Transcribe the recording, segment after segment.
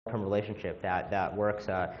long-term relationship that works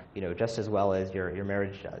just as well as your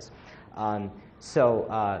marriage does.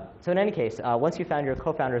 So in any case, once you found your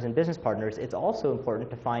co-founders and business partners, it's also important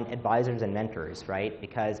to find advisors and mentors, right?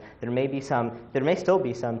 Because there may still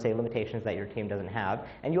be some, say, limitations that your team doesn't have,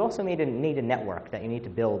 and you also need a network that you need to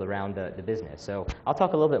build around the business. So I'll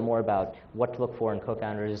talk a little bit more about what to look for in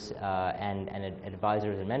co-founders and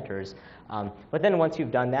advisors and mentors. But then once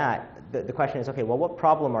you've done that, the question is, okay, well, what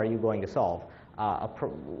problem are you going to solve?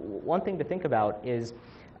 One thing to think about is,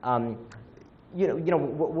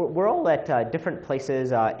 we're all at different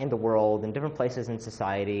places in the world and different places in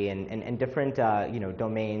society and different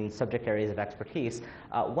domains, subject areas of expertise.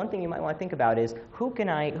 One thing you might want to think about is who can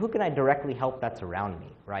I directly help that's around me,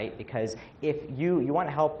 right? Because if you want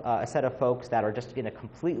to help a set of folks that are just in a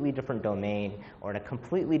completely different domain or in a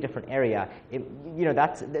completely different area,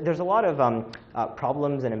 there's a lot of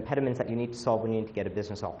problems and impediments that you need to solve when you need to get a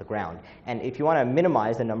business off the ground. And if you want to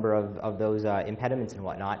minimize the number of those impediments and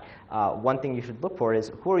whatnot, one thing you should look for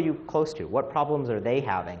is who are you close to? What problems are they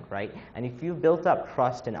having, right? And if you've built up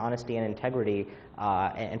trust and honesty and integrity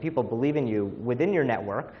and people believe in you within your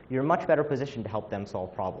network, you're much better positioned to help them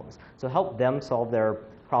solve problems. So help them solve their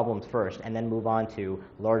problems first and then move on to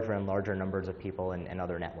larger and larger numbers of people and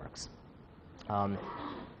other networks. And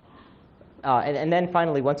then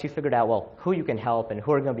finally, once you've figured out, well, who you can help and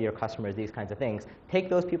who are going to be your customers, these kinds of things, take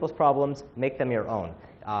those people's problems, make them your own.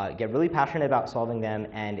 Get really passionate about solving them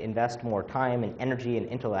and invest more time and energy and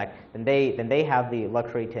intellect than they have the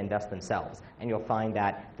luxury to invest themselves. And you'll find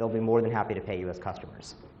that they'll be more than happy to pay you as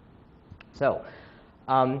customers. So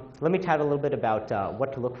let me chat a little bit about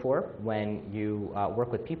what to look for when you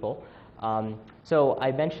work with people. So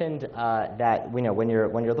I mentioned that when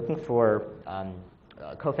you're looking for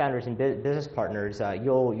co-founders and business partners,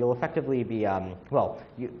 you'll effectively be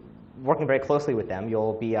working very closely with them.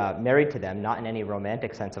 You'll be married to them, not in any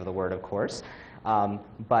romantic sense of the word, of course,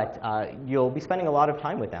 but you'll be spending a lot of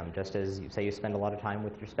time with them, just as you spend a lot of time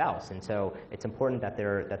with your spouse. And so it's important that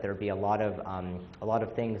there be a lot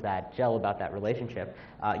of things that gel about that relationship.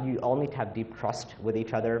 You all need to have deep trust with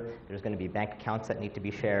each other. There's going to be bank accounts that need to be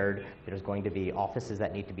shared. There's going to be offices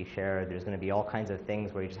that need to be shared. There's going to be all kinds of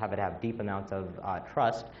things where you just have to have deep amounts of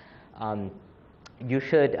trust. You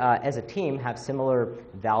should, as a team, have similar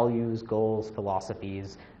values, goals,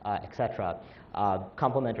 philosophies, etc.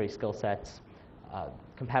 Complementary skill sets,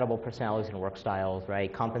 compatible personalities and work styles,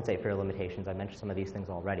 right? Compensate for your limitations. I mentioned some of these things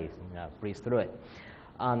already, so I'm going to breeze through it.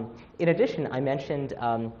 In addition, I mentioned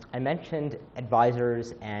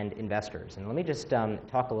advisors and investors, and let me just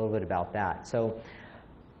talk a little bit about that. So,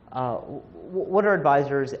 what are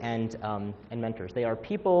advisors and mentors? They are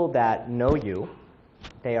people that know you.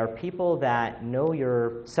 They are people that know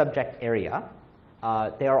your subject area.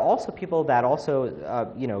 They are also people that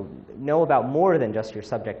know about more than just your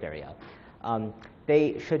subject area.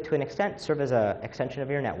 They should, to an extent, serve as an extension of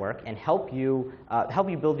your network and help you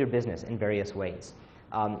build your business in various ways.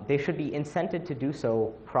 They should be incented to do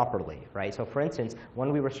so properly, right? So, for instance,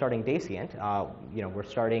 when we were starting Dacient, we're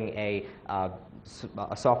starting a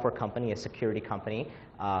software company, a security company,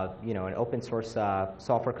 an open source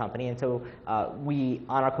software company, and so we,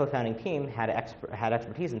 on our co-founding team, had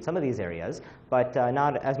expertise in some of these areas, but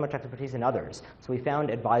not as much expertise in others. So we found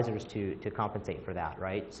advisors to compensate for that,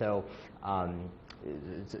 right? So,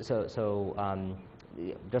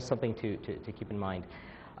 just something to keep in mind.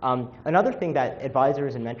 Another thing that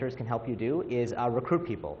advisors and mentors can help you do is recruit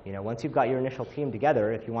people. Once you've got your initial team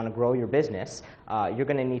together, if you want to grow your business, you're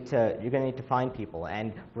going to need to find people.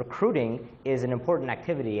 And recruiting is an important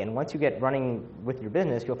activity. And once you get running with your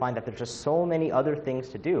business, you'll find that there's just so many other things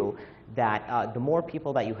to do that the more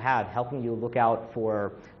people that you have helping you look out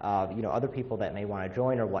for other people that may want to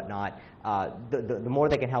join or whatnot, the more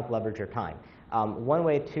they can help leverage your time. One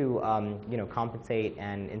way to compensate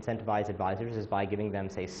and incentivize advisors is by giving them,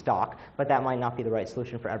 say, stock, but that might not be the right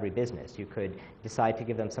solution for every business. You could decide to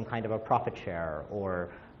give them some kind of a profit share, or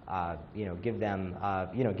give them,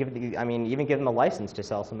 even give them a license to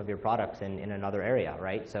sell some of your products in another area,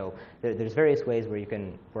 right? So there's various ways where you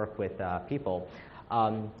can work with people.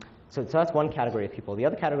 So that's one category of people. The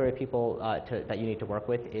other category of people that you need to work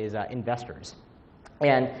with is investors.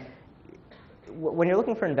 And when you're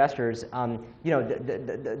looking for investors,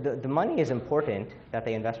 the money is important that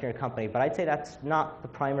they invest in your company, but I'd say that's not the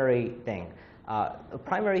primary thing. The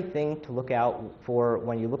primary thing to look out for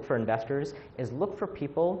when you look for investors is look for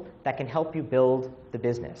people that can help you build the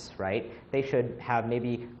business, right? They should have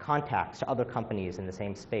maybe contacts to other companies in the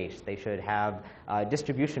same space. They should have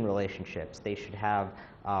distribution relationships. They should have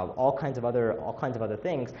all kinds of other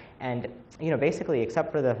things. And basically,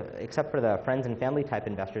 except for the friends and family type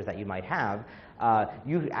investors that you might have,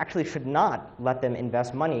 you actually should not let them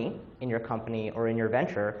invest money in your company or in your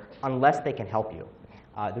venture unless they can help you.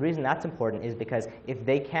 The reason that's important is because if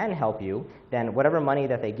they can help you, then whatever money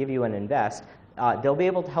that they give you and invest, they'll be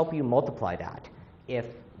able to help you multiply that. If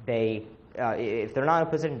they're not in a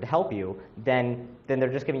position to help you, then they're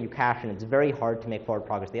just giving you cash, and it's very hard to make forward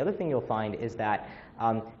progress. The other thing you'll find is that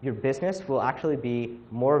your business will actually be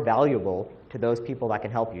more valuable to those people that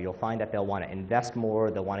can help you. You'll find that they'll want to invest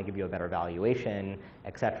more, they'll want to give you a better valuation,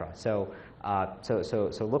 etc. So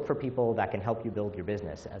look for people that can help you build your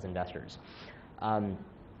business as investors.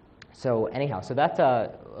 So anyhow, so that's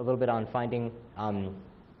a little bit on finding,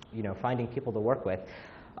 finding people to work with.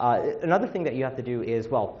 Another thing that you have to do is,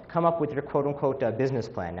 well, come up with your quote-unquote business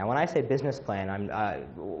plan. Now, when I say business plan,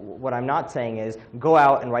 what I'm not saying is go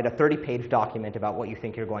out and write a 30-page document about what you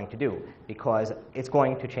think you're going to do, because it's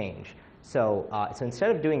going to change. So instead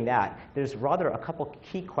of doing that, there's rather a couple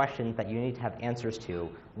key questions that you need to have answers to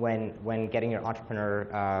when getting your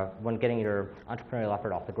entrepreneurial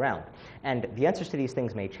effort off the ground. And the answers to these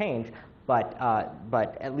things may change, but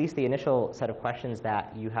at least the initial set of questions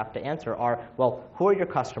that you have to answer are, well, who are your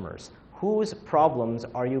customers? Whose problems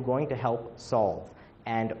are you going to help solve?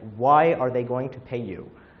 And why are they going to pay you?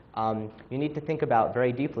 You need to think about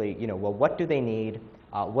very deeply, well, what do they need?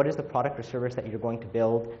 What is the product or service that you're going to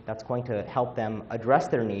build that's going to help them address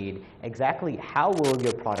their need? Exactly how will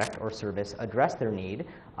your product or service address their need?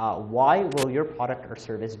 Why will your product or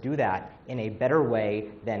service do that in a better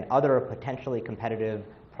way than other potentially competitive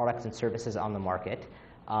products and services on the market?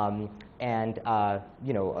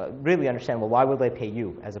 Really understand, well, why would they pay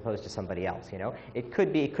you as opposed to somebody else? It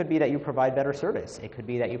could be that you provide better service. It could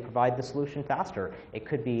be that you provide the solution faster. It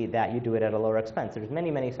could be that you do it at a lower expense. There's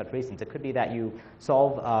many such reasons. It could be that you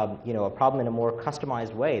solve a problem in a more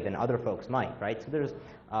customized way than other folks might, right? So there's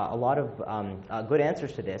a lot of good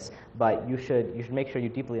answers to this, but you should make sure you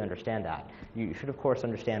deeply understand that. You should, of course,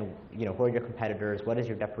 understand who are your competitors, what is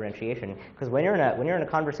your differentiation, because when you're in a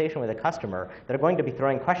conversation with a customer, they're going to be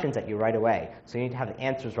throwing questions at you right away. So you need to have the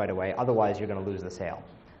answers right away, otherwise you're going to lose the sale.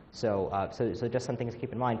 So just some things to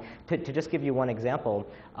keep in mind. To just give you one example,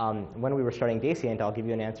 when we were starting Dacient, I'll give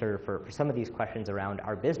you an answer for some of these questions around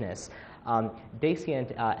our business.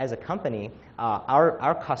 Dacient, as a company,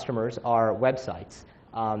 our customers are websites.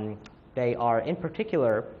 They are, in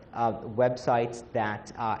particular, websites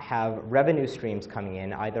that have revenue streams coming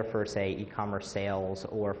in, either for, say, e-commerce sales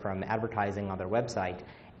or from advertising on their website.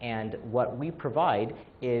 And what we provide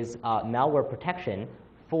is malware protection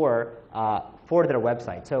for their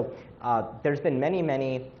website. So there's been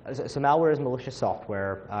so malware is malicious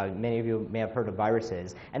software. Many of you may have heard of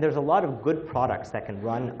viruses. And there's a lot of good products that can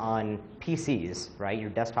run on PCs, right, your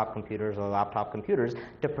desktop computers or laptop computers,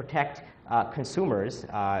 to protect consumers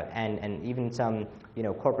and even some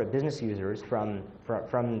corporate business users from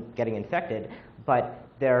getting infected. But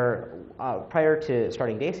prior to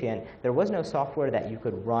starting Dacient, there was no software that you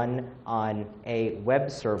could run on a web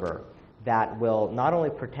server that will not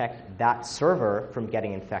only protect that server from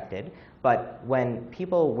getting infected, but when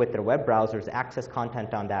people with their web browsers access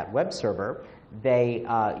content on that web server, they,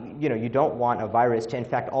 you don't want a virus to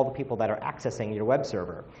infect all the people that are accessing your web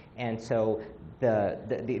server. And so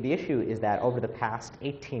the issue is that over the past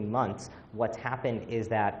 18 months, what's happened is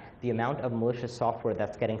that the amount of malicious software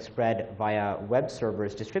that's getting spread via web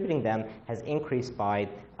servers distributing them has increased by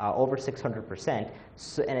over 600%.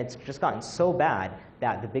 And it's just gotten so bad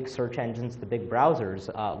that the big search engines, the big browsers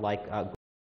like